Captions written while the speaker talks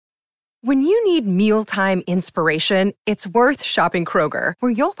When you need mealtime inspiration, it's worth shopping Kroger,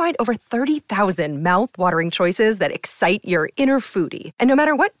 where you'll find over 30,000 mouth-watering choices that excite your inner foodie. And no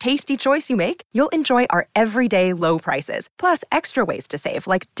matter what tasty choice you make, you'll enjoy our everyday low prices, plus extra ways to save,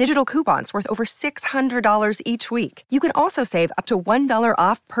 like digital coupons worth over $600 each week. You can also save up to $1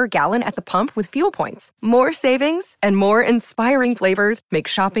 off per gallon at the pump with fuel points. More savings and more inspiring flavors make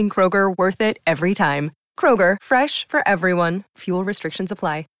shopping Kroger worth it every time. Kroger, fresh for everyone. Fuel restrictions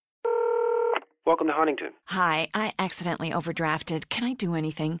apply. Welcome to Huntington. Hi, I accidentally overdrafted. Can I do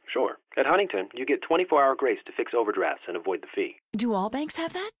anything? Sure. At Huntington, you get 24-hour grace to fix overdrafts and avoid the fee. Do all banks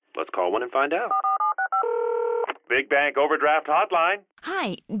have that? Let's call one and find out. Big Bank Overdraft Hotline.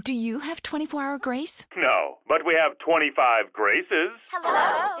 Hi, do you have 24-hour grace? No, but we have 25 graces.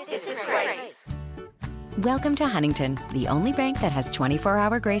 Hello, this is Grace. Welcome to Huntington, the only bank that has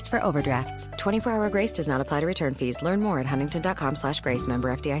 24-hour grace for overdrafts. 24-hour grace does not apply to return fees. Learn more at huntington.com/grace.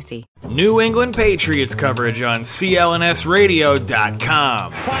 Member FDIC. New England Patriots coverage on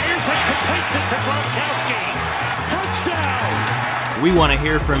CLNSradio.com. Fires and completes it to Gronkowski. Touchdown! We want to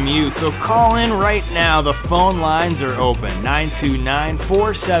hear from you, so call in right now. The phone lines are open.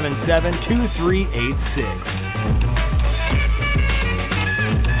 929-477-2386.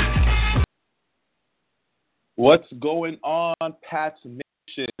 What's going on, Pats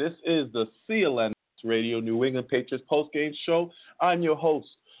Nation? This is the CLNS Radio New England Patriots postgame show. I'm your host,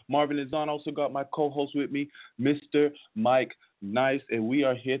 Marvin Izan. Also got my co-host with me, Mr. Mike Nice, and we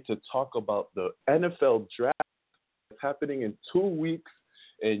are here to talk about the NFL draft that's happening in 2 weeks,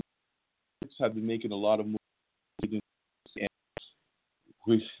 and have been making a lot of moves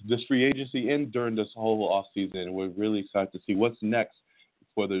with this free agency and during this whole offseason, and we're really excited to see what's next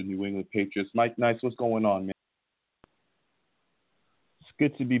for the New England Patriots. Mike Nice, what's going on, man?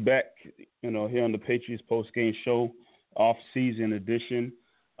 Good to be back, here on the Patriots post-game show, off-season edition.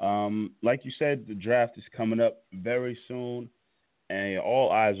 Like you said, the draft is coming up very soon, and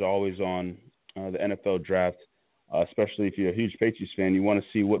all eyes are always on the NFL draft, especially if you're a huge Patriots fan. You want to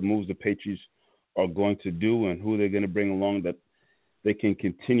see what moves the Patriots are going to do and who they're going to bring along that they can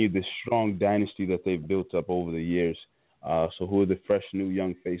continue this strong dynasty that they've built up over the years. So who are the fresh, new,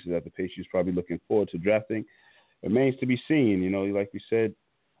 young faces that the Patriots probably looking forward to drafting? Remains to be seen. Like we said,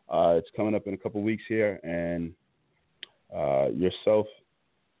 it's coming up in a couple weeks here, and yourself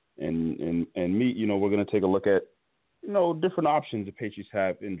and me, we're going to take a look at, different options the Patriots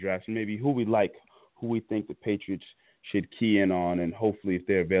have in drafts, and maybe who we like, who we think the Patriots should key in on, and hopefully if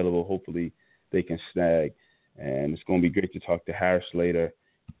they're available, hopefully they can snag. And it's going to be great to talk to Harris later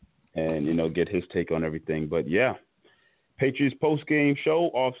and, get his take on everything. But, yeah, Patriots post-game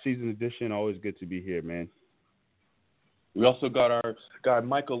show, off-season edition, always good to be here, man. We also got our guy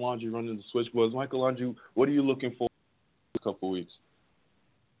Michael Laundry running the switchboards. Michael Laundry, what are you looking for in a couple of weeks?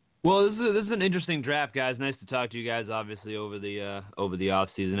 Well, this is an interesting draft, guys. Nice to talk to you guys, obviously, over the off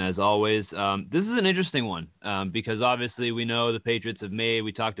season, as always. This is an interesting one because, obviously, we know the Patriots have made,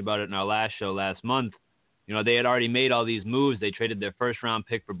 we talked about it in our last show last month, they had already made all these moves. They traded their first-round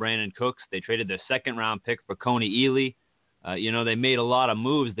pick for Brandon Cooks. They traded their second-round pick for Coney Ealy. They made a lot of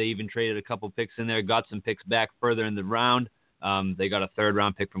moves. They even traded a couple picks in there, got some picks back further in the round. They got a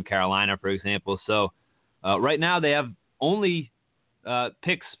third-round pick from Carolina, for example. So right now they have only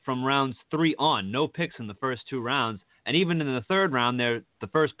picks from rounds 3 on, no picks in the first 2 rounds. And even in the third round, the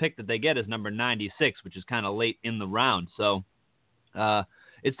first pick that they get is number 96, which is kind of late in the round. So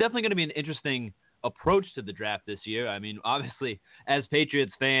it's definitely going to be an interesting approach to the draft this year. I mean, obviously, as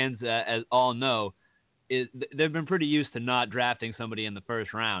Patriots fans, as all know, they've been pretty used to not drafting somebody in the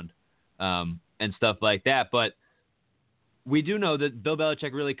first round and stuff like that. But we do know that Bill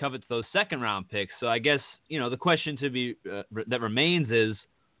Belichick really covets those second-round picks. So I guess, the question that remains is,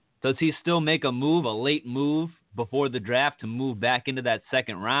 does he still make a late move before the draft to move back into that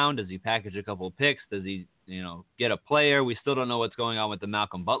second round? Does he package a couple of picks? Does he, get a player? We still don't know what's going on with the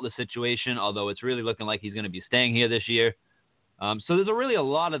Malcolm Butler situation, although it's really looking like he's going to be staying here this year. So there's really a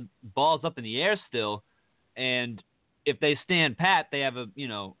lot of balls up in the air still. And if they stand pat, they have a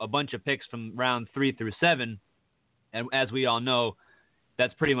bunch of picks from round 3 through 7. And as we all know,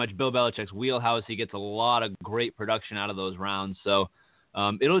 that's pretty much Bill Belichick's wheelhouse. He gets a lot of great production out of those rounds. So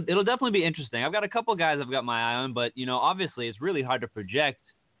it'll definitely be interesting. I've got a couple guys I've got my eye on, but obviously it's really hard to project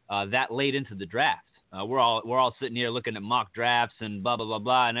that late into the draft. We're all sitting here looking at mock drafts and blah blah blah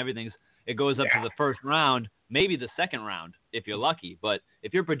blah, and it goes up to the first round, maybe the second round if you're lucky. But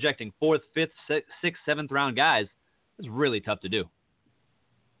if you're projecting 4th, 5th, 6th, 7th round guys, it's really tough to do.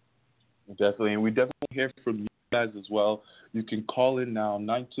 Definitely, and we definitely hear from you guys as well. You can call in now,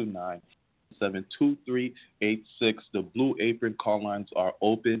 477-2386. The Blue Apron call lines are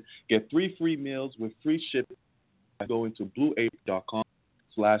open. Get 3 free meals with free shipping. Go into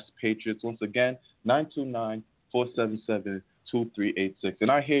blueapron.com/Patriots. Once again, 929-477-2386. And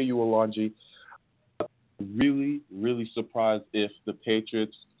I hear you, Alonji. Really, really surprised if the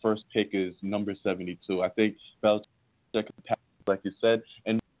Patriots' first pick is number 72. I think Belichick, like you said,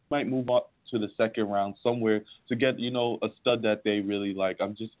 and might move up to the second round somewhere to get, a stud that they really like.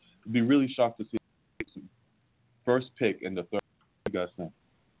 Be really shocked to see first pick in the third. You guys think?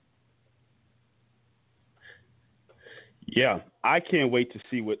 Yeah, I can't wait to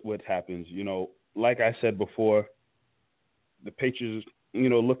see what happens. Like I said before, the Patriots,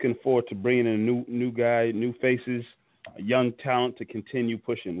 looking forward to bringing in a new guy, new faces, young talent to continue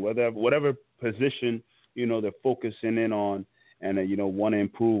pushing. Whatever position, they're focusing in on and, want to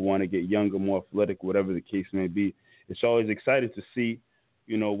improve, want to get younger, more athletic, whatever the case may be. It's always exciting to see,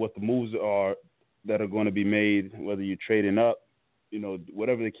 what the moves are that are going to be made, whether you're trading up,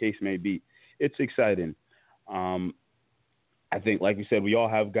 whatever the case may be. It's exciting. I think, like you said, we all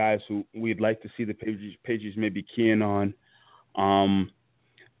have guys who we'd like to see the Patriots maybe keying on.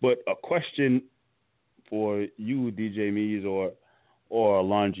 But a question for you, DJ Mees or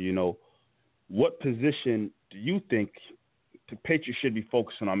Alonji, what position do you think the Patriots should be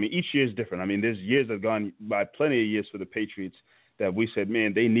focusing on? I mean, each year is different. I mean, there's years that have gone by, plenty of years for the Patriots that we said,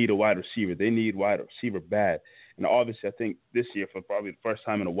 man, they need a wide receiver. They need wide receiver bad. And obviously, I think this year, for probably the first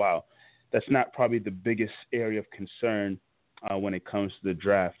time in a while, that's not probably the biggest area of concern when it comes to the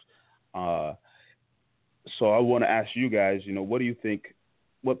draft. So I want to ask you guys, what do you think,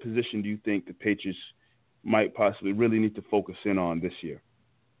 what position do you think the Patriots might possibly really need to focus in on this year?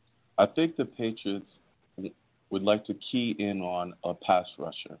 I think the Patriots would like to key in on a pass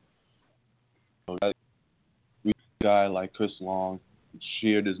rusher. A guy like Chris Long,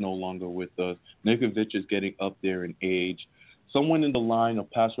 Sheard is no longer with us. Nikovic is getting up there in age. Someone in the line of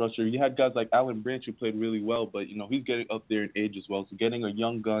pass rusher. You had guys like Alan Branch who played really well, but he's getting up there in age as well. So getting a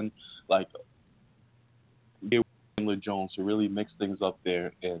young gun like Chandler Jones to really mix things up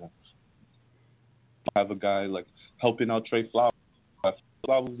there and have a guy like helping out Trey Flowers.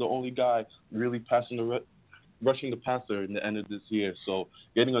 Flowers was the only guy really rushing the passer in the end of this year. So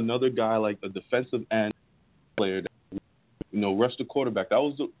getting another guy like a defensive end player that rush the quarterback. That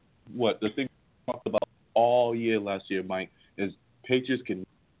was the thing we talked about all year last year, Mike, is Patriots can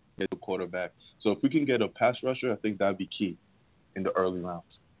get a quarterback. So if we can get a pass rusher, I think that'd be key in the early rounds.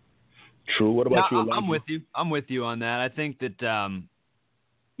 True. What about you? I'm with you. I'm with you on that. I think that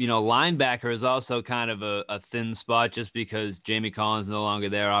linebacker is also kind of a thin spot just because Jamie Collins is no longer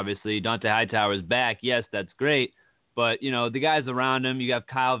there. Obviously, Dante Hightower is back. Yes, that's great. But, the guys around him, you have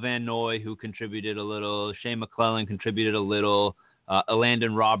Kyle Van Noy, who contributed a little. Shane McClellan contributed a little.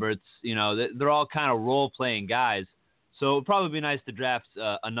 Elandon Roberts, they're all kind of role-playing guys. So it would probably be nice to draft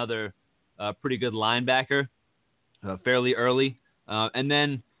another pretty good linebacker fairly early. And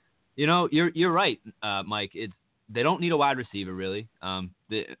then, you're right, Mike. They don't need a wide receiver, really.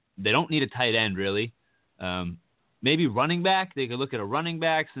 They don't need a tight end, really. Maybe running back. They could look at a running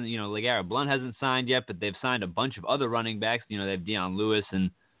backs, and LeGarrette Blount hasn't signed yet, but they've signed a bunch of other running backs. They have Deion Lewis and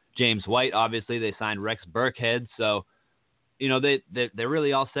James White. Obviously, they signed Rex Burkhead, so they're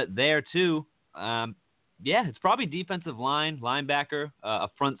really all set there too. It's probably defensive line, linebacker, a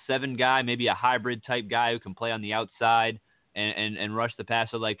front seven guy, maybe a hybrid type guy who can play on the outside and rush the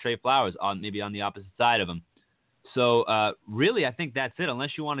passer like Trey Flowers maybe on the opposite side of him. So, really, I think that's it.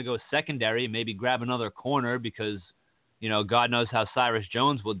 Unless you want to go secondary, maybe grab another corner because, God knows how Cyrus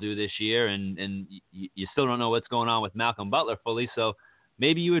Jones will do this year, and you still don't know what's going on with Malcolm Butler fully. So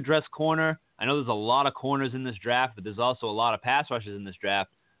maybe you address corner. I know there's a lot of corners in this draft, but there's also a lot of pass rushers in this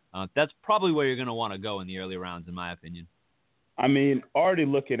draft. That's probably where you're going to want to go in the early rounds, in my opinion. I mean, already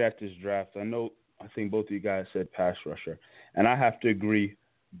looking at this draft, I think both of you guys said pass rusher, and I have to agree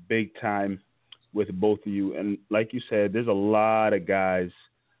big time with both of you. And like you said, there's a lot of guys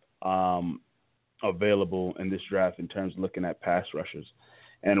available in this draft in terms of looking at pass rushers.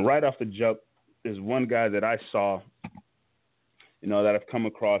 And right off the jump, there's one guy that I saw, that I've come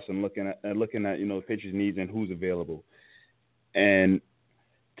across and looking at the Patriots' needs and who's available. And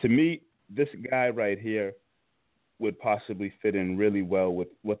to me, this guy right here would possibly fit in really well with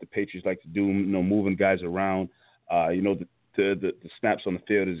what the Patriots like to do, moving guys around. The snaps on the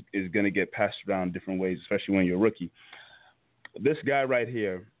field is going to get passed around different ways, especially when you're a rookie. This guy right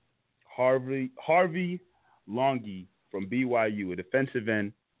here, Harvey Longy from BYU, a defensive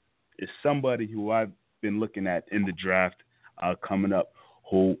end, is somebody who I've been looking at in the draft coming up,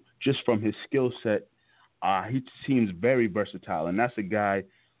 who just from his skill set, he seems very versatile. And that's a guy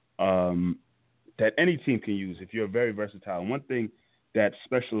that any team can use if you're very versatile. And one thing that's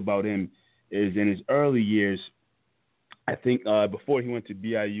special about him is in his early years, I think before he went to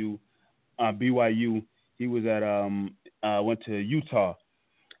BYU, he was went to Utah,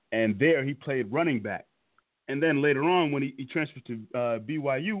 and there he played running back. And then later on, when he transferred to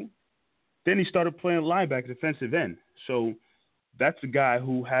BYU, then he started playing linebacker, defensive end. So that's a guy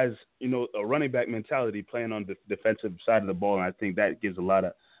who has, a running back mentality playing on the defensive side of the ball, and I think that gives a lot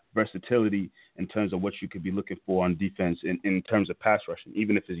of versatility in terms of what you could be looking for on defense in terms of pass rushing,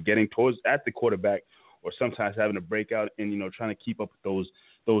 even if it's getting towards at the quarterback or sometimes having to break out and, trying to keep up with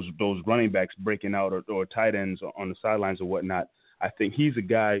those running backs breaking out or tight ends on the sidelines or whatnot. I think he's a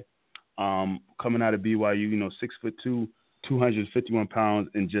guy coming out of BYU, 6'2", 251 pounds,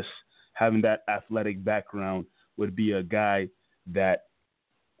 and just having that athletic background would be a guy that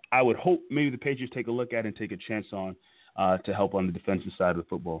I would hope maybe the Patriots take a look at and take a chance on to help on the defensive side of the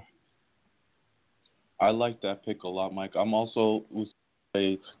football. I like that pick a lot, Mike. I'm also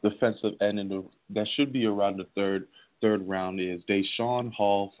a defensive end that should be around the third round is Deshaun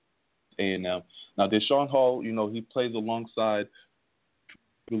Hall, A&M. Now, Deshaun Hall, he plays alongside,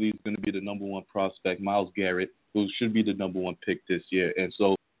 I believe, is going to be the number one prospect, Myles Garrett, who should be the number one pick this year. And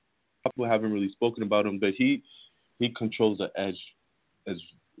so people haven't really spoken about him, but he controls the edge as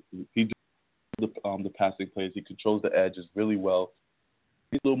he does the passing plays. He controls the edges really well.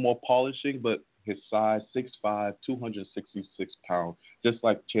 He's a little more polishing, but his size, 6'5", 266 pounds, just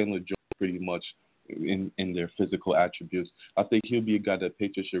like Chandler Jones pretty much in their physical attributes. I think he'll be a guy that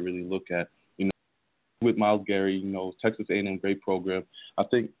Patriots should really look at. With Myles Garrett, Texas A&M, great program. I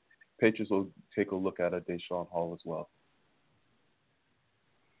think Patriots will take a look at Deshaun Hall as well.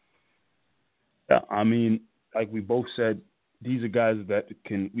 Yeah, I mean, like we both said, these are guys that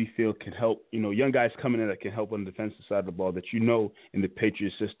we feel can help, young guys coming in that can help on the defensive side of the ball that in the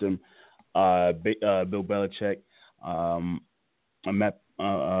Patriots system, Bill Belichick, Matt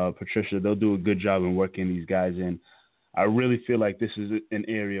Patricia, they'll do a good job in working these guys in. I really feel like this is an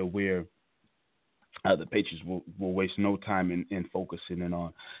area where the Patriots will waste no time in focusing in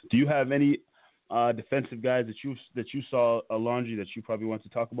on. Do you have any defensive guys that you saw, Alondri, that you probably want to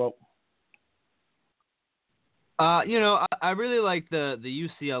talk about? I really like the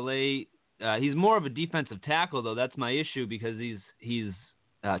UCLA. He's more of a defensive tackle, though. That's my issue because he's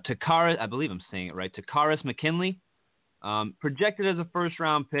Takara. I believe I'm saying it right. Takaris McKinley, projected as a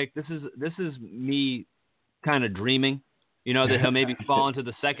first-round pick. This is me kind of dreaming, that he'll maybe fall into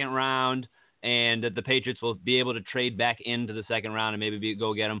the second round and that the Patriots will be able to trade back into the second round and maybe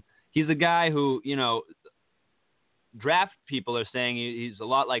go get him. He's a guy who, draft people are saying he's a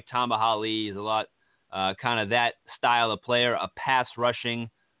lot like Tamba Hali. He's a lot kind of that style of player, a pass-rushing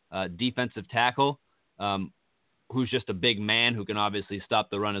defensive tackle who's just a big man who can obviously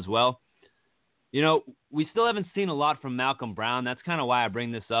stop the run as well. We still haven't seen a lot from Malcolm Brown. That's kind of why I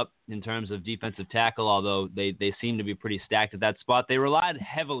bring this up in terms of defensive tackle, although they seem to be pretty stacked at that spot. They relied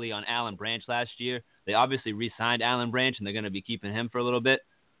heavily on Alan Branch last year. They obviously re-signed Alan Branch, and they're going to be keeping him for a little bit.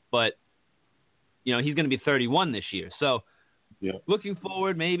 But, he's going to be 31 this year. So, yeah. Looking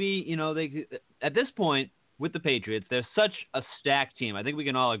forward, maybe, they at this point with the Patriots, they're such a stacked team. I think we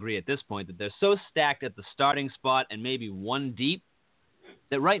can all agree at this point that they're so stacked at the starting spot and maybe one deep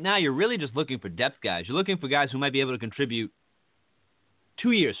that right now you're really just looking for depth guys. You're looking for guys who might be able to contribute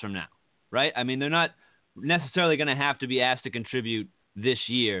 2 years from now, right? I mean, they're not necessarily going to have to be asked to contribute this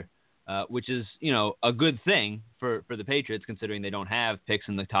year, which is, a good thing for the Patriots considering they don't have picks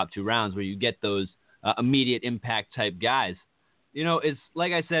in the top 2 rounds where you get those immediate impact type guys. It's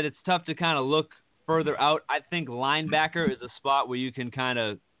like I said, it's tough to kind of look further out. I think linebacker is a spot where you can kind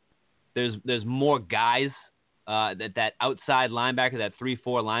of there's more guys that outside linebacker, that 3-4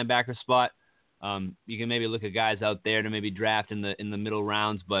 linebacker spot. You can maybe look at guys out there to maybe draft in the middle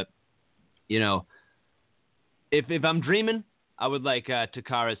rounds, but if I'm dreaming, I would like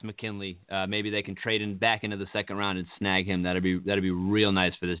Takaris McKinley. Maybe they can trade him back into the second round and snag him. That'd be real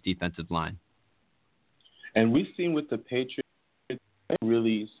nice for this defensive line. And we've seen with the Patriots, they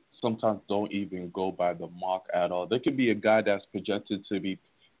really sometimes don't even go by the mock at all. There could be a guy that's projected to be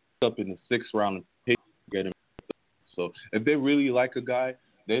up in the 6th round and pick get him. So if they really like a guy,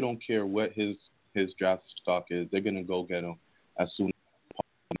 they don't care what his draft stock is. They're gonna go get him as soon as possible.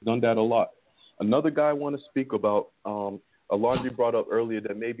 He's done that a lot. Another guy I want to speak about, Alondri brought up earlier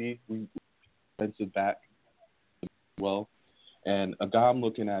that maybe we defensive back as well, and a guy I'm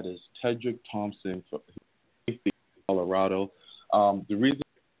looking at is Tedrick Thompson from Colorado. The reason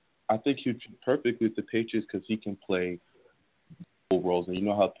I think he'd fit perfectly with the Patriots because he can play both roles, and you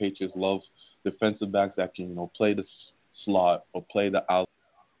know how Patriots love defensive backs that can play the slot or play the out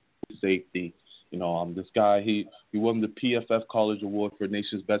safety. This guy, he won the PFF College Award for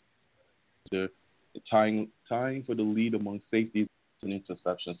Nation's Best, tying for the lead among safeties and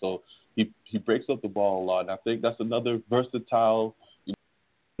interceptions. So he breaks up the ball a lot. And I think that's another versatile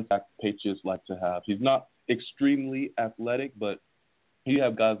Patriots like to have. He's not extremely athletic, but you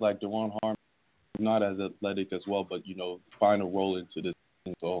have guys like Deron Harmon, not as athletic as well, but find a role into this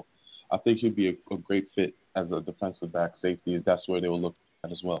team. So I think he'd be a great fit as a defensive back safety. That's where they will look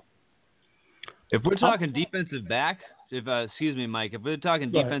at as well. If we're talking defensive backs, Mike, if we're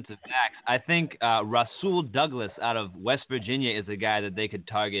talking defensive backs, I think Rasul Douglas out of West Virginia is a guy that they could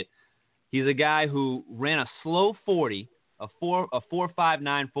target. He's a guy who ran a slow 40, a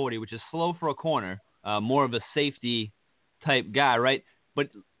 4.59 40, which is slow for a corner, more of a safety type guy, right? But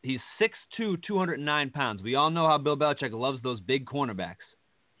he's 6'2", 209 pounds. We all know how Bill Belichick loves those big cornerbacks.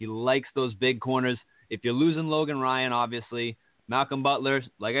 He likes those big corners. If you're losing Logan Ryan, obviously, Malcolm Butler,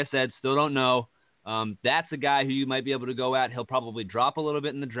 like I said, still don't know. That's a guy who you might be able to go at. He'll probably drop a little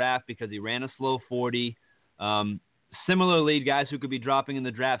bit in the draft because he ran a slow 40. Similarly, guys who could be dropping in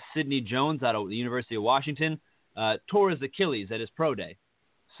the draft, Sidney Jones out of the University of Washington, tore his Achilles at his pro day.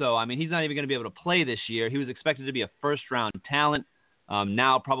 So, he's not even going to be able to play this year. He was expected to be a first-round talent,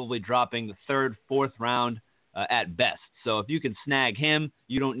 now probably dropping the third, fourth round at best. So if you can snag him,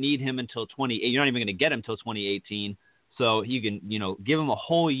 you don't need him until 2018. You're not even going to get him until 2018. So you can, give him a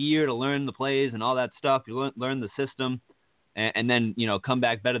whole year to learn the plays and all that stuff. You learn the system, and then, come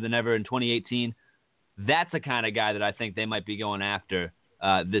back better than ever in 2018. That's the kind of guy that I think they might be going after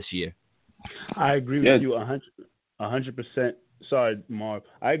this year. I agree with you 100%. Sorry, Marv.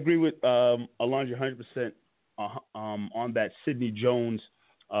 I agree with Alondra 100% on that Sidney Jones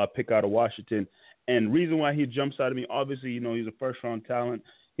pick out of Washington. And reason why he jumps out at me, obviously, he's a first-round talent.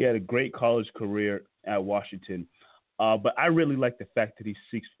 He had a great college career at Washington. But I really like the fact that he's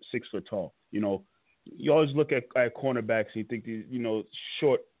six foot tall. You always look at cornerbacks and you think these,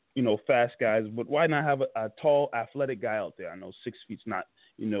 short, fast guys. But why not have a tall, athletic guy out there? I know 6 feet's not,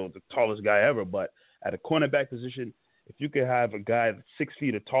 the tallest guy ever. But at a cornerback position, if you could have a guy that's 6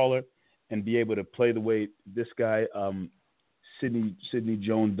 feet or taller and be able to play the way this guy, Sidney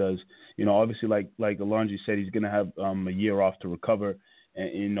Jones does, obviously like Alonji said, he's going to have a year off to recover.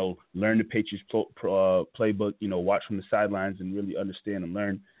 And, learn the Patriots playbook, watch from the sidelines and really understand and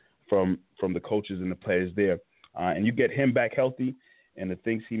learn from the coaches and the players there. And you get him back healthy and the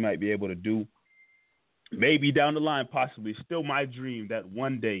things he might be able to do, maybe down the line, possibly. Still my dream that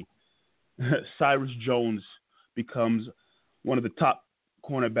one day Cyrus Jones becomes one of the top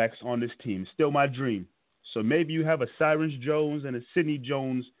cornerbacks on this team. Still my dream. So maybe you have a Cyrus Jones and a Sidney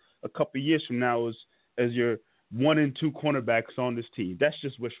Jones a couple of years from now as your 1 and 2 cornerbacks on this team. That's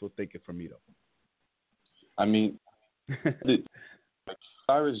just wishful thinking for me, though.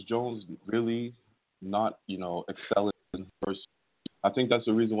 Cyrus Jones really not, excelling in first. I think that's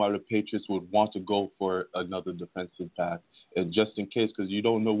the reason why the Patriots would want to go for another defensive back, and just in case, because you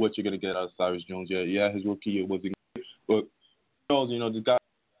don't know what you're going to get out of Cyrus Jones. Yeah, his rookie year wasn't great, but the guy has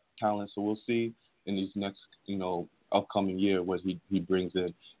talent, so we'll see in these next, upcoming year what he brings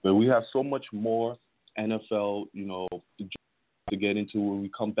in. But we have so much more NFL, to get into when we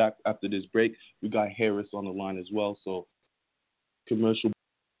come back after this break. We got Harris on the line as well. So commercial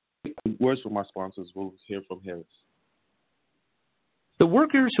words from our sponsors. We'll hear from Harris. The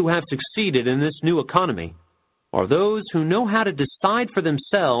workers who have succeeded in this new economy are those who know how to decide for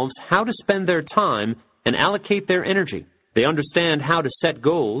themselves how to spend their time and allocate their energy. They understand how to set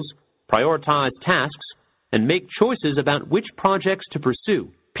goals, prioritize tasks, and make choices about which projects to pursue.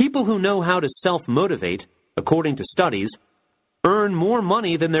 People who know how to self-motivate, according to studies, earn more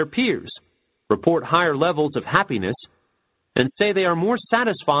money than their peers, report higher levels of happiness, and say they are more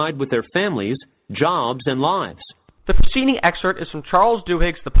satisfied with their families, jobs, and lives. The preceding excerpt is from Charles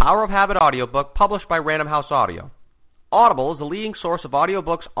Duhigg's The Power of Habit audiobook, published by Random House Audio. Audible is the leading source of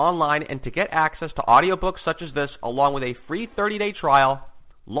audiobooks online, and to get access to audiobooks such as this, along with a free 30-day trial,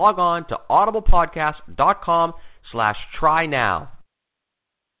 log on to audiblepodcast.com/try now.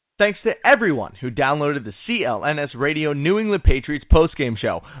 Thanks to everyone who downloaded the CLNS Radio New England Patriots postgame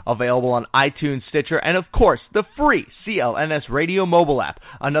show, available on iTunes, Stitcher, and of course, the free CLNS Radio mobile app.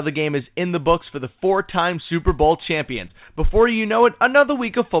 Another game is in the books for the 4-time Super Bowl champions. Before you know it, another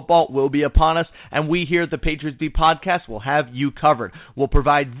week of football will be upon us, and we here at the Patriots Beat Podcast will have you covered. We'll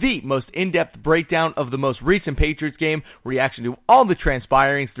provide the most in-depth breakdown of the most recent Patriots game, reaction to all the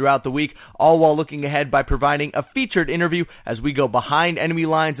transpirings throughout the week, all while looking ahead by providing a featured interview as we go behind enemy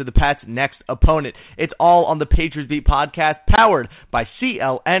lines of the the Pats' next opponent. It's all on the Patriots Beat podcast, powered by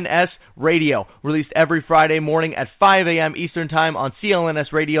CLNS Radio, released every Friday morning at 5 a.m. Eastern Time on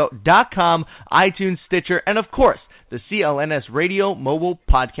clnsradio.com, iTunes, Stitcher, and of course, the CLNS Radio mobile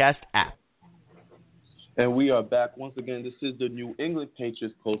podcast app. And we are back once again. This is the New England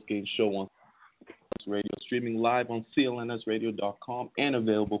Patriots postgame show on Radio, streaming live on clnsradio.com and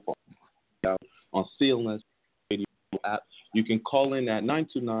available for on CLNS Radio app. You can call in at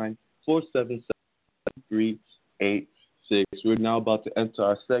 929-477-386. We're now about to enter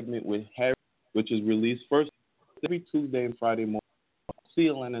our segment with Harry, which is released first every Tuesday and Friday morning on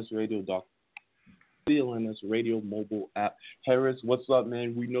clnsradio.com. CLNS Radio mobile app. Harris, what's up,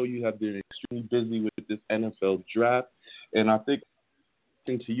 man? We know you have been extremely busy with this NFL draft, and I think the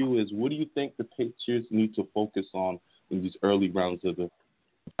thing to you is, what do you think the Patriots need to focus on in these early rounds of the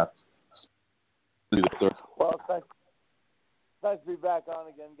draft? Well, nice to be back on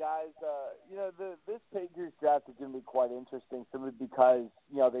again, guys. This Patriots draft is going to be quite interesting simply because,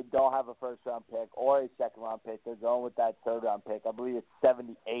 they don't have a first-round pick or a second-round pick. They're going with that third-round pick. I believe it's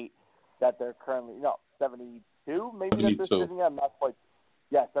 78 that they're currently, 72 maybe 72. that they're sitting at. I'm not quite,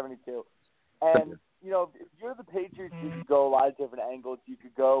 72. And, if you're the Patriots, you could go a lot of different angles. You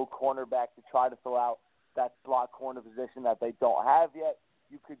could go cornerback to try to fill out that slot corner position that they don't have yet.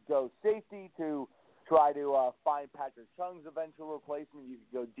 You could go safety to try to find Patrick Chung's eventual replacement. You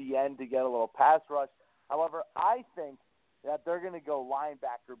could go DN to get a little pass rush. However, I think that they're going to go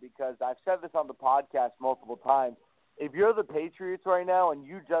linebacker because I've said this on the podcast multiple times. If you're the Patriots right now and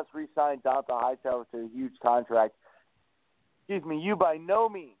you just re-signed Dont'a Hightower to a huge contract, you by no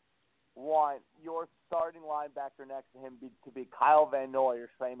means want your starting linebacker next to him to be Kyle Van Noy or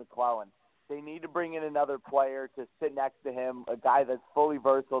Trey McClellan. They need to bring in another player to sit next to him, a guy that's fully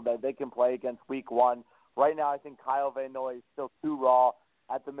versatile that they can play against week one. Right now, I think Kyle Van Noy is still too raw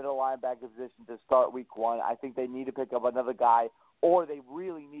at the middle linebacker position to start week one. I think they need to pick up another guy, or they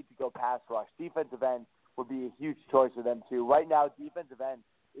really need to go pass rush. Defensive end would be a huge choice for them, too. Right now, defensive end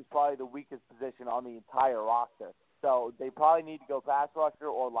is probably the weakest position on the entire roster. So they probably need to go pass rusher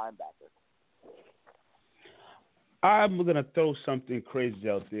or linebacker. I'm going to throw something crazy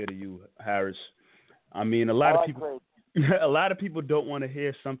out there to you, Harris. I mean, a lot of people don't want to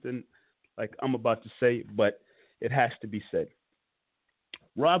hear something like I'm about to say, but it has to be said.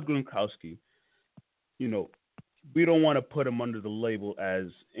 Rob Gronkowski, we don't want to put him under the label as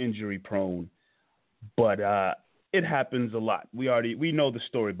injury prone, but it happens a lot. We know the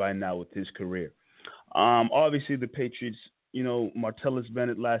story by now with his career. Obviously, the Patriots, Martellus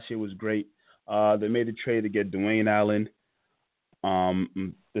Bennett last year was great. They made a trade to get Dwayne Allen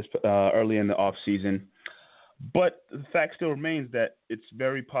early in the offseason. But the fact still remains that it's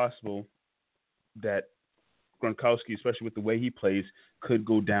very possible that Gronkowski, especially with the way he plays, could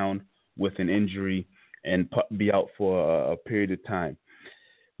go down with an injury and be out for a period of time.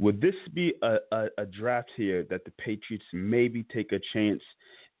 Would this be a draft here that the Patriots maybe take a chance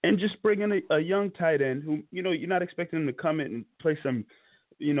and just bring in a young tight end who, you're not expecting him to come in and play some,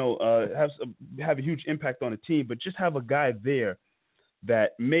 have a huge impact on the team, but just have a guy there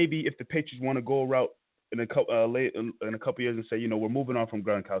that maybe if the Patriots want to go a route in a couple years and say, we're moving on from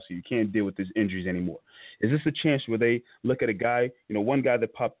Gronkowski, you can't deal with his injuries anymore. Is this a chance where they look at a guy, one guy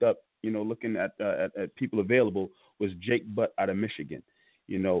that popped up, looking at people available was Jake Butt out of Michigan,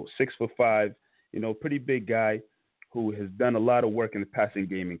 6'5", pretty big guy who has done a lot of work in the passing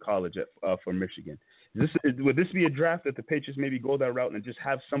game in college for Michigan. Would this be a draft that the Patriots maybe go that route and just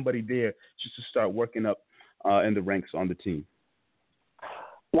have somebody there just to start working up in the ranks on the team?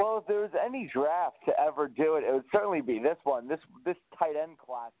 Well, if there was any draft to ever do it, it would certainly be this one. This tight end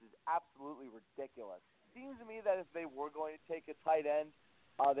class is absolutely ridiculous. It seems to me that if they were going to take a tight end,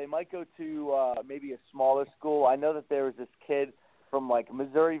 they might go to maybe a smaller school. I know that there was this kid from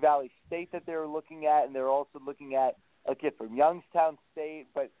Missouri Valley State that they were looking at, and they were also looking at a kid from Youngstown State.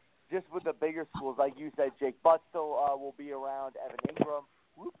 But just with the bigger schools, like you said, Jake Butt still will be around, Evan Ingram,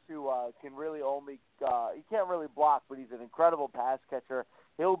 who can really he can't really block, but he's an incredible pass catcher.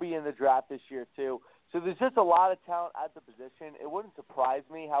 He'll be in the draft this year too. So there's just a lot of talent at the position. It wouldn't surprise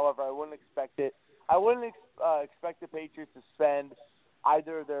me. However, I wouldn't expect it. I wouldn't expect the Patriots to spend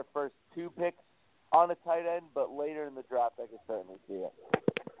either of their first two picks on a tight end, but later in the draft, I could certainly see it.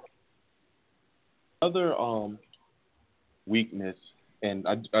 Other weakness, and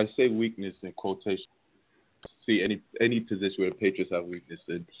I say weakness in quotation. See any position where the Patriots have weakness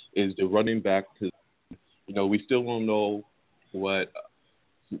in is the running back position. We still don't know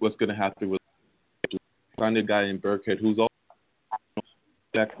what's going to happen with find a guy in Burkhead who's also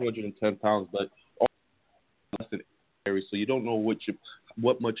back 210 pounds, but less than Harry, so you don't know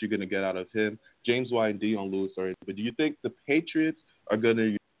what much you're going to get out of him. James White and Dion Lewis are in. But do you think the Patriots are going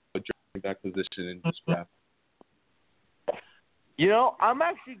to address that position in this draft? I'm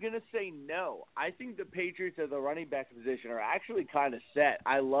actually going to say no. I think the Patriots at the running back position are actually kind of set.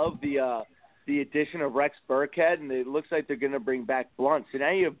 I love the addition of Rex Burkhead, and it looks like they're going to bring back Blunt. So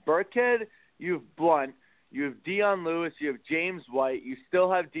now you have Burkhead, you have Blunt, you have Dion Lewis, you have James White, you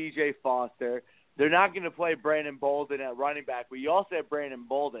still have DJ Foster. They're not going to play Brandon Bolden at running back, but you also have Brandon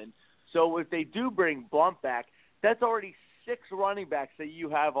Bolden. So if they do bring Blunt back, that's already 6 running backs that you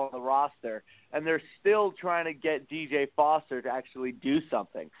have on the roster, and they're still trying to get DJ Foster to actually do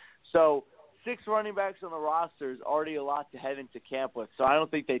something. So 6 running backs on the roster is already a lot to head into camp with, so I don't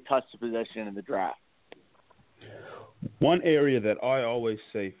think they touch the position in the draft. One area that I always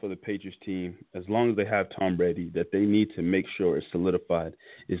say for the Patriots team, as long as they have Tom Brady, that they need to make sure is solidified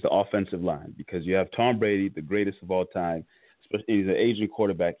is the offensive line, because you have Tom Brady, the greatest of all time, especially he's an aging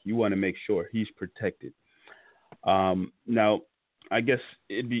quarterback. You want to make sure he's protected. Now, I guess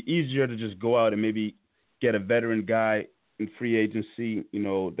it'd be easier to just go out and maybe get a veteran guy in free agency,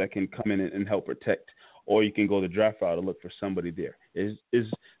 that can come in and help protect, or you can go the draft route and look for somebody there. Is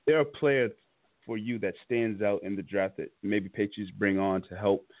there a player for you that stands out in the draft that maybe Patriots bring on to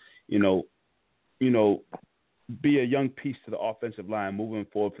help, be a young piece to the offensive line moving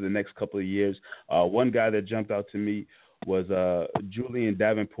forward for the next couple of years? One guy that jumped out to me was Julian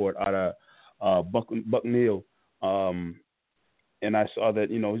Davenport out of Bucknell. And I saw that,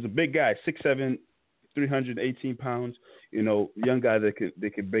 he's a big guy, 6'7", 318 pounds, young guy that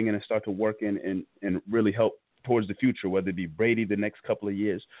could bring in and start to work in and really help towards the future, whether it be Brady the next couple of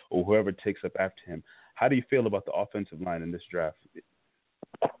years or whoever takes up after him. How do you feel about the offensive line in this draft?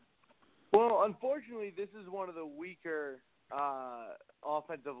 Well, unfortunately, this is one of the weaker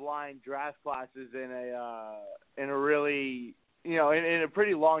offensive line draft classes in a really, in a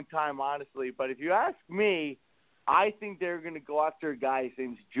pretty long time, honestly. But if you ask me, I think they're going to go after a guy. His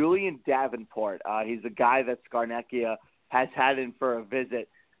name's Julian Davenport. He's a guy that Scarnecchia has had in for a visit.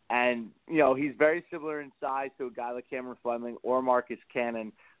 And, he's very similar in size to a guy like Cameron Fleming or Marcus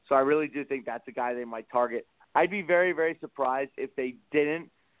Cannon. So I really do think that's a guy they might target. I'd be very, very surprised if they didn't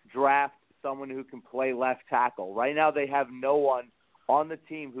draft someone who can play left tackle. Right now they have no one on the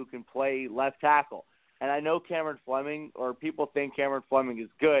team who can play left tackle. And I know Cameron Fleming, or people think Cameron Fleming is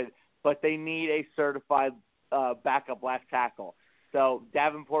good, but they need a certified backup left tackle. So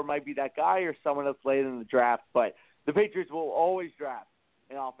Davenport might be that guy or someone else later in the draft, but the Patriots will always draft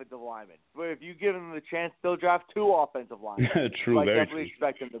an offensive lineman. But if you give them the chance, they'll draft 2 offensive linemen. True, so I very definitely true.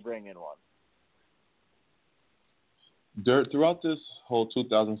 expect them to bring in one. Throughout this whole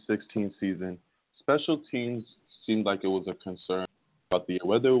 2016 season, special teams seemed like it was a concern about the year,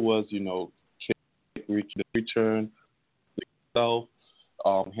 whether it was, kick return, itself,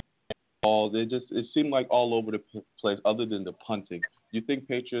 ball. It seemed like all over the place other than the punting. Do you think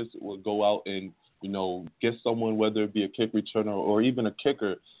Patriots will go out and, get someone, whether it be a kick returner or even a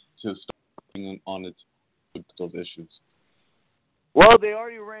kicker, to start on those issues? Well, they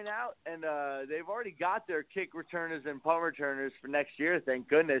already ran out, and they've already got their kick returners and punt returners for next year, thank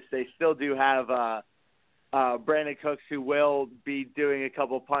goodness. They still do have Brandon Cooks, who will be doing a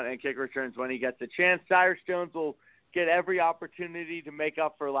couple punt and kick returns when he gets a chance. Cyrus Jones will get every opportunity to make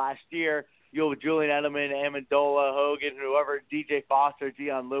up for last year. You'll have Julian Edelman, Amendola, Hogan, whoever, DJ Foster,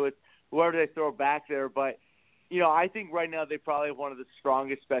 Dion Lewis, whoever they throw back there. But, I think right now they probably have one of the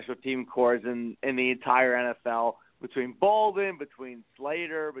strongest special team corps in the entire NFL, between Bolden, between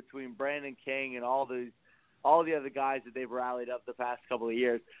Slater, between Brandon King, and all the other guys that they've rallied up the past couple of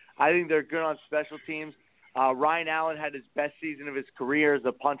years. I think they're good on special teams. Ryan Allen had his best season of his career as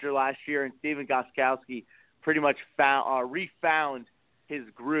a punter last year, and Steven Gostkowski pretty much refound his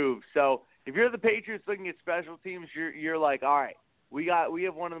groove. So if you're the Patriots looking at special teams, you're like, all right, we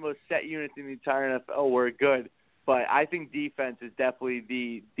have one of the most set units in the entire NFL. We're good. But I think defense is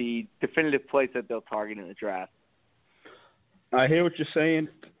definitely the definitive place that they'll target in the draft. I hear what you're saying,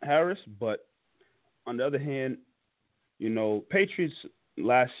 Harris, but on the other hand, Patriots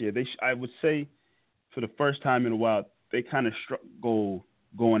last year, I would say for the first time in a while, they kind of struggled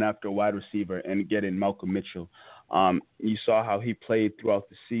going after a wide receiver and getting Malcolm Mitchell. You saw how he played throughout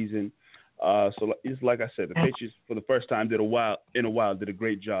the season. So it's like I said, the Patriots for the first time did a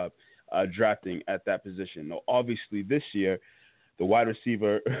great job drafting at that position. Now, obviously this year, the wide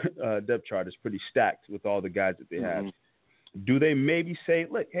receiver depth chart is pretty stacked with all the guys that they have. Do they maybe say,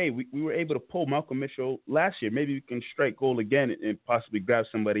 look, hey, we were able to pull Malcolm Mitchell last year. Maybe we can strike gold again and possibly grab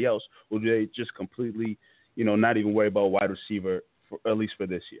somebody else? Or do they just completely, not even worry about a wide receiver, at least for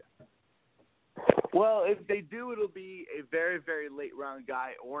this year? Well, if they do, it'll be a very, very late round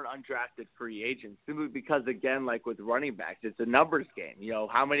guy or an undrafted free agent. Simply because, again, like with running backs, it's a numbers game. You know,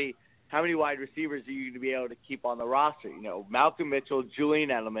 how many wide receivers are you going to be able to keep on the roster? You know, Malcolm Mitchell, Julian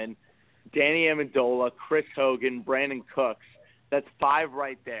Edelman, Danny Amendola, Chris Hogan, Brandon Cooks. That's 5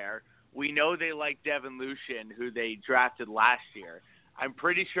 right there. We know they like Devin Lucien, who they drafted last year. I'm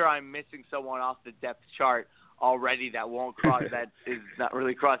pretty sure I'm missing someone off the depth chart already that won't cross. That is not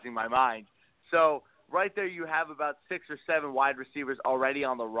really crossing my mind. So right there you have about 6 or 7 wide receivers already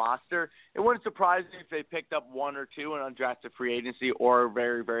on the roster. It wouldn't surprise me if they picked up 1 or 2 in undrafted free agency or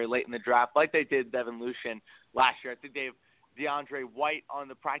very, very late in the draft like they did Devin Lucien last year. I think they have DeAndre White on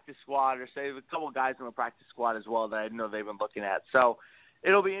the practice squad, or say a couple guys on the practice squad as well that I know they've been looking at. So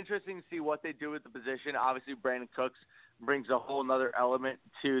it'll be interesting to see what they do with the position. Obviously, Brandon Cooks brings a whole other element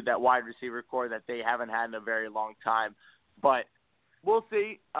to that wide receiver core that they haven't had in a very long time. But we'll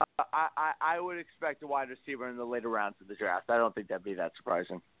see. I would expect a wide receiver in the later rounds of the draft. I don't think that'd be that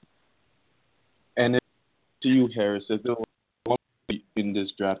surprising. And to you, Harris, if there was one in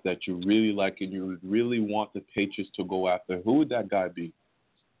this draft that you really like and you would really want the Patriots to go after, who would that guy be?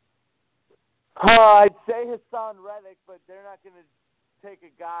 I'd say Hassan Reddick, but they're not going to take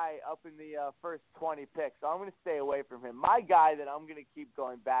a guy up in the first 20 picks, so I'm going to stay away from him. My guy that I'm going to keep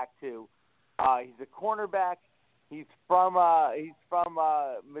going back to, he's a cornerback. He's from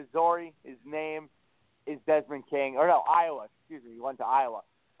Missouri. His name is Desmond King. Or no, Iowa. Excuse me. He went to Iowa.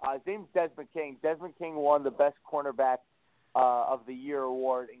 His name's Desmond King. Desmond King won the Best Cornerback of the Year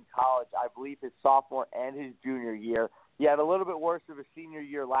award in college, I believe his sophomore and his junior year. He had a little bit worse of a senior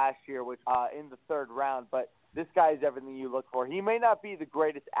year last year, which in the 3rd round, but this guy is everything you look for. He may not be the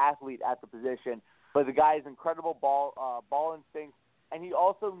greatest athlete at the position, but the guy has incredible ball instincts, and he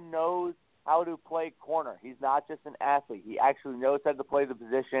also knows how to play corner. He's not just an athlete. He actually knows how to play the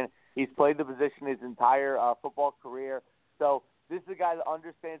position. He's played the position his entire football career. So this is a guy that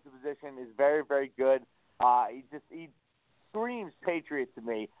understands the position, is very, very good. He screams Patriot to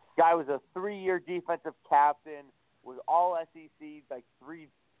me. Guy was a 3-year defensive captain, was all SEC like three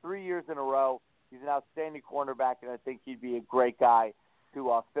years in a row. He's an outstanding cornerback, and I think he'd be a great guy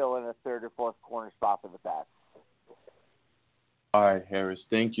to fill in a 3rd or 4th corner spot for the Pats. All right, Harris,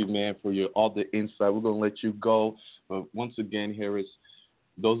 thank you, man, for all the insight. We're going to let you go. But once again, Harris,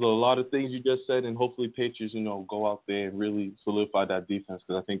 those are a lot of things you just said, and hopefully Patriots, go out there and really solidify that defense,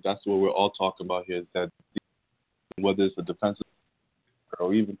 because I think that's what we're all talking about here, is that whether it's a defensive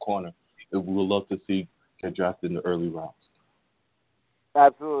or even corner, we would love to see get drafted in the early rounds.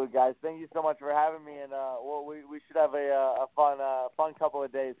 Absolutely, guys. Thank you so much for having me, and we should have a fun couple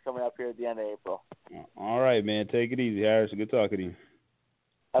of days coming up here at the end of April. All right, man. Take it easy, Harris. Good talking to you.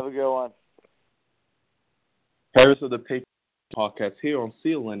 Have a good one. Harris of the Patriots podcast here on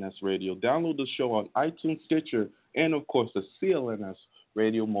CLNS Radio. Download the show on iTunes, Stitcher, and, of course, the CLNS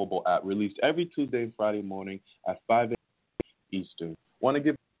Radio mobile app, released every Tuesday and Friday morning at 5 a.m. Eastern. Want to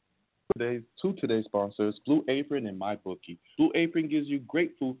give to today's sponsors, Blue Apron and MyBookie. Blue Apron gives you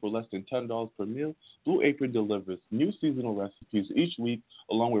great food for less than $10 per meal. Blue Apron delivers new seasonal recipes each week,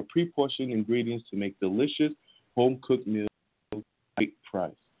 along with pre-portioned ingredients to make delicious home-cooked meals at a great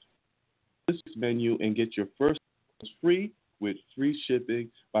price. This menu and get your first free with free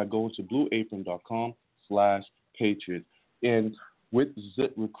shipping by going to blueapron.com/Patriots. And with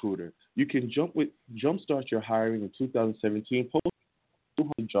ZipRecruiter, you can jumpstart your hiring in 2017. Post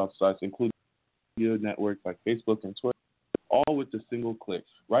 200 job sites, including media networks like Facebook and Twitter, all with a single click.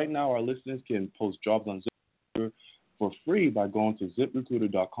 Right now, our listeners can post jobs on ZipRecruiter for free by going to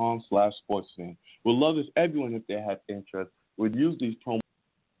ZipRecruiter.com/sportsfan. We'd love if everyone, if they had interest, would use these promos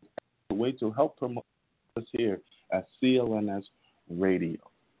as a way to help promote us here at CLNS Radio.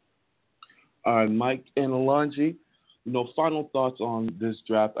 All right, Mike and Alonji, final thoughts on this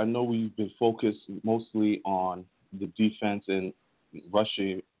draft. I know we've been focused mostly on the defense and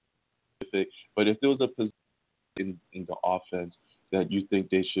rushing, but if there was a position in the offense that you think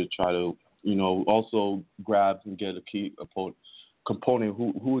they should try to, also grab and get a key component,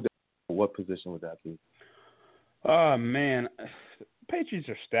 who would what position would that be? Oh, man. Patriots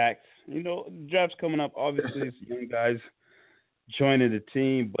are stacked. Draft's coming up. Obviously, it's young guys joining the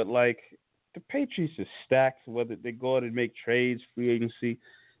team, but, the Patriots are stacked, whether they go out and make trades, free agency.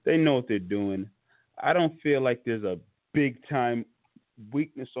 They know what they're doing. I don't feel like there's a big-time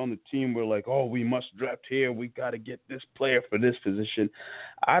weakness on the team where, we must draft here. We got to get this player for this position.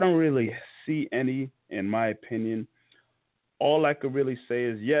 I don't really see any, in my opinion. All I could really say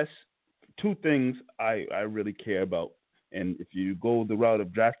is, yes, 2 things I really care about. And if you go the route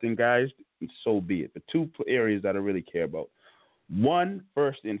of drafting guys, so be it. The 2 areas that I really care about. One,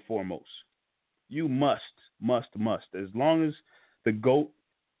 first and foremost, you must. As long as the GOAT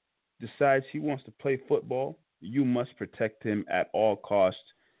decides he wants to play football, you must protect him at all costs.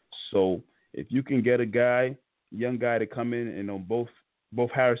 So if you can get a young guy to come in, and both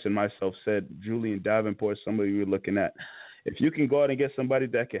Harris and myself said Julian Davenport, somebody we were looking at. If you can go out and get somebody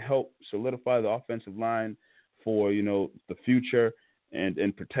that can help solidify the offensive line for, the future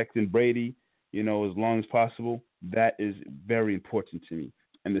and protecting Brady, as long as possible, that is very important to me.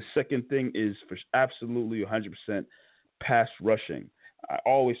 And the second thing is for absolutely 100% pass rushing. I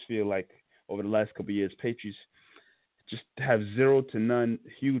always feel like over the last couple of years, Patriots just have zero to none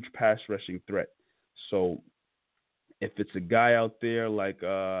huge pass rushing threat. So if it's a guy out there like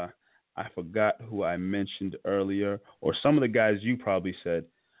I forgot who I mentioned earlier, or some of the guys you probably said.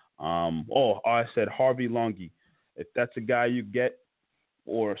 I said Harvey Longy. If that's a guy you get,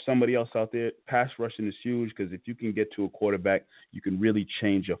 or somebody else out there, pass rushing is huge, because if you can get to a quarterback, you can really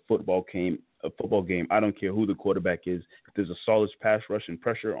change a football game. I don't care who the quarterback is. If there's a solid pass rush and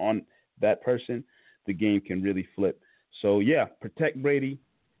pressure on that person, the game can really flip. So, yeah, protect Brady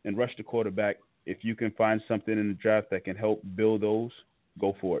and rush the quarterback. If you can find something in the draft that can help build those,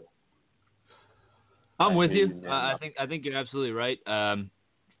 go for it. I'm with you. I think you're absolutely right.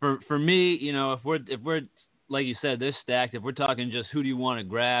 For me, if we're like you said, this stacked. If we're talking just who do you want to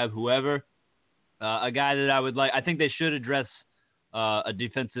grab, whoever, a guy that I would like. I think they should address a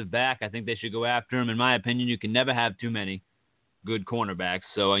defensive back. I think they should go after him. In my opinion, you can never have too many good cornerbacks.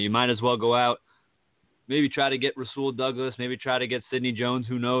 So you might as well go out, maybe try to get Rasul Douglas, maybe try to get Sidney Jones.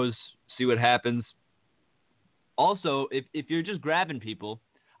 Who knows? See what happens. Also, if you're just grabbing people,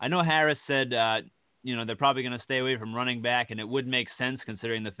 I know Harris said they're probably going to stay away from running back, and it would make sense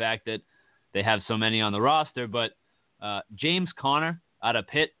considering the fact that they have so many on the roster. But James Conner out of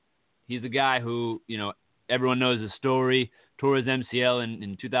Pitt, he's a guy who, everyone knows his story. Tore his MCL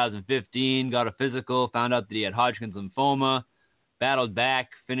in 2015, got a physical, found out that he had Hodgkin's lymphoma, battled back,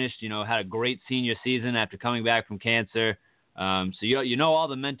 finished, had a great senior season after coming back from cancer. So all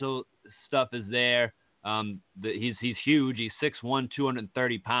the mental stuff is there. He's huge. He's 6'1",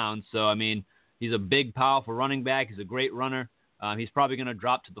 230 pounds. So, he's a big, powerful running back. He's a great runner. He's probably going to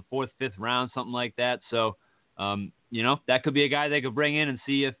drop to the 4th, 5th round, something like that. So, that could be a guy they could bring in and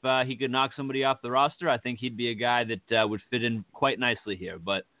see if he could knock somebody off the roster. I think he'd be a guy that would fit in quite nicely here.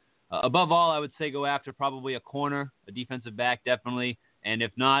 But above all, I would say go after probably a corner, a defensive back, definitely. And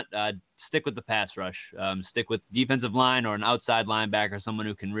if not, stick with the pass rush. Stick with defensive line or an outside linebacker, someone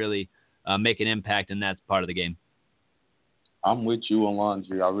who can really make an impact in that part of the game. I'm with you,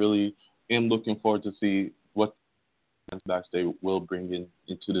 Alonzo. I really am looking forward to see what backs they will bring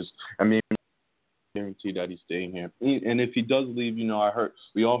into this. Guarantee that he's staying here. And if he does leave,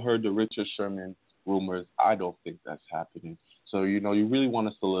 we all heard the Richard Sherman rumors. I don't think that's happening. So, you really want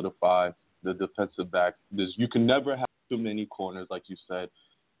to solidify the defensive back. You can never have too many corners, like you said.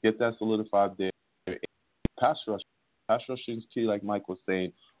 Get that solidified there. Pass rushing is key, like Mike was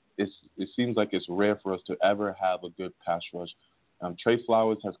saying. It seems like it's rare for us to ever have a good pass rush. Trey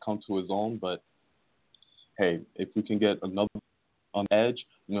Flowers has come to his own, but hey, if we can get another on the edge,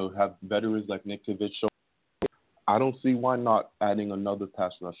 have veterans like Nick Kivitz, I don't see why not adding another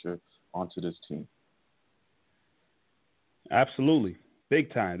pass rusher onto this team. Absolutely.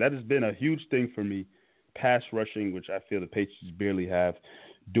 Big time. That has been a huge thing for me. Pass rushing, which I feel the Patriots barely have.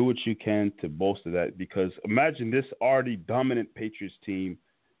 Do what you can to bolster that, because imagine this already dominant Patriots team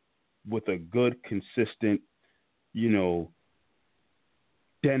with a good, consistent,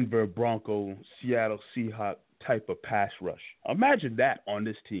 Denver Bronco, Seattle Seahawks type of pass rush. Imagine that on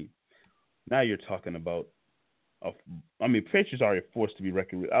this team. Now you're talking about, Patriots are a force to be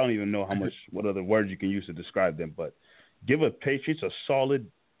reckoned with. I don't even know what other words you can use to describe them, but give a Patriots a solid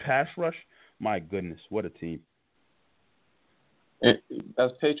pass rush. My goodness, what a team.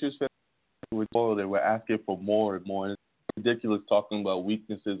 As Patriots fans, we're asking for more and more. It's ridiculous talking about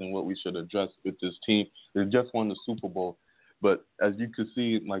weaknesses and what we should address with this team. They just won the Super Bowl. But as you can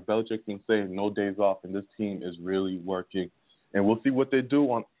see, like Belichick been saying, no days off, and this team is really working. And we'll see what they do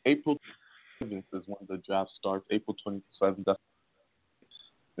on April 27th is when the draft starts. April 27th,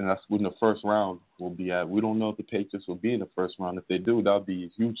 that's when the first round will be at. We don't know if the Patriots will be in the first round. If they do, that would be a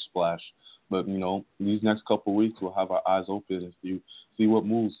huge splash. But, these next couple of weeks, we'll have our eyes open and see what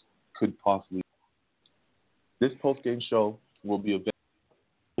moves could possibly. This post-game show will be available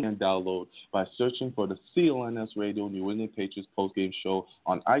and download by searching for the CLNS Radio New England Patriots postgame show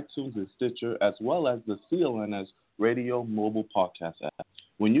on iTunes and Stitcher, as well as the CLNS Radio mobile podcast app.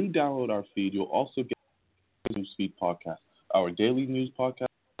 When you download our feed, you'll also get the Newsfeed podcast, our daily news podcast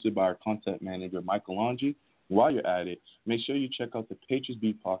hosted by our content manager, Michael Longi. While you're at it, make sure you check out the Patriots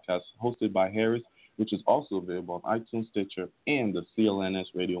Beat podcast hosted by Harris, which is also available on iTunes, Stitcher, and the CLNS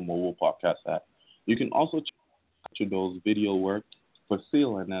Radio mobile podcast app. You can also check out those video work for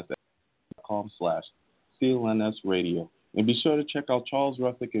CLNS.com/CLNS Radio. And be sure to check out Charles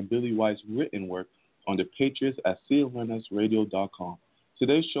Ruffick and Billy White's written work on the Patriots at CLNSradio.com.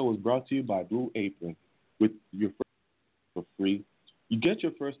 Today's show is brought to you by Blue Apron. With your first for free, you get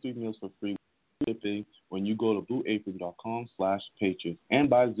your first 3 meals for free shipping when you go to BlueApron.com/Patriots and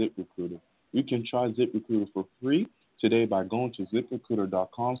buy ZipRecruiter. You can try ZipRecruiter for free today by going to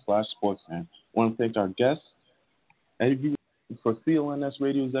ZipRecruiter.com/SportsFan. I want to thank our guests, for CLNS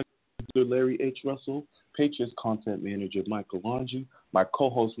Radio Executive Larry H. Russell, Patriots Content Manager Michael Longi, my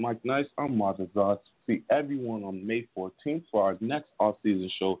co-host Mike Nice. I'm Marvin Zod. See everyone on May 14th for our next off-season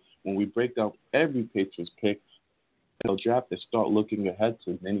show when we break down every Patriots pick, they'll draft and start looking ahead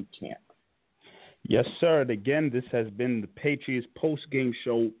to mini camp. Yes, sir. And again, this has been the Patriots post-game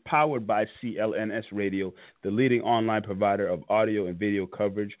show powered by CLNS Radio, the leading online provider of audio and video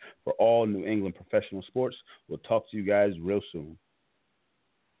coverage for all New England professional sports. We'll talk to you guys real soon.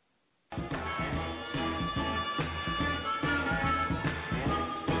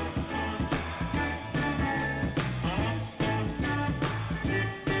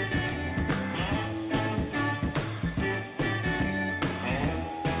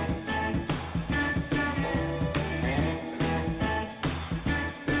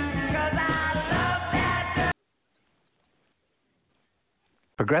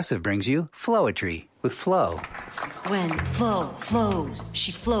 Progressive brings you Flowetry with Flo. When Flo flows,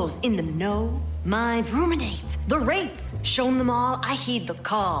 she flows in the know. Mind ruminates the rates. Shown them all, I heed the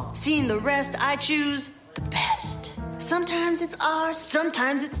call. Seeing the rest, I choose the best. Sometimes it's ours,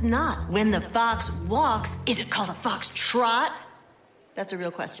 sometimes it's not. When the fox walks, is it called a fox trot? That's a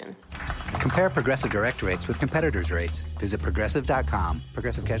real question. Compare Progressive Direct rates with competitors' rates. Visit Progressive.com.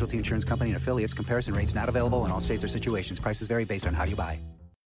 Progressive Casualty Insurance Company and affiliates. Comparison rates not available in all states or situations. Prices vary based on how you buy.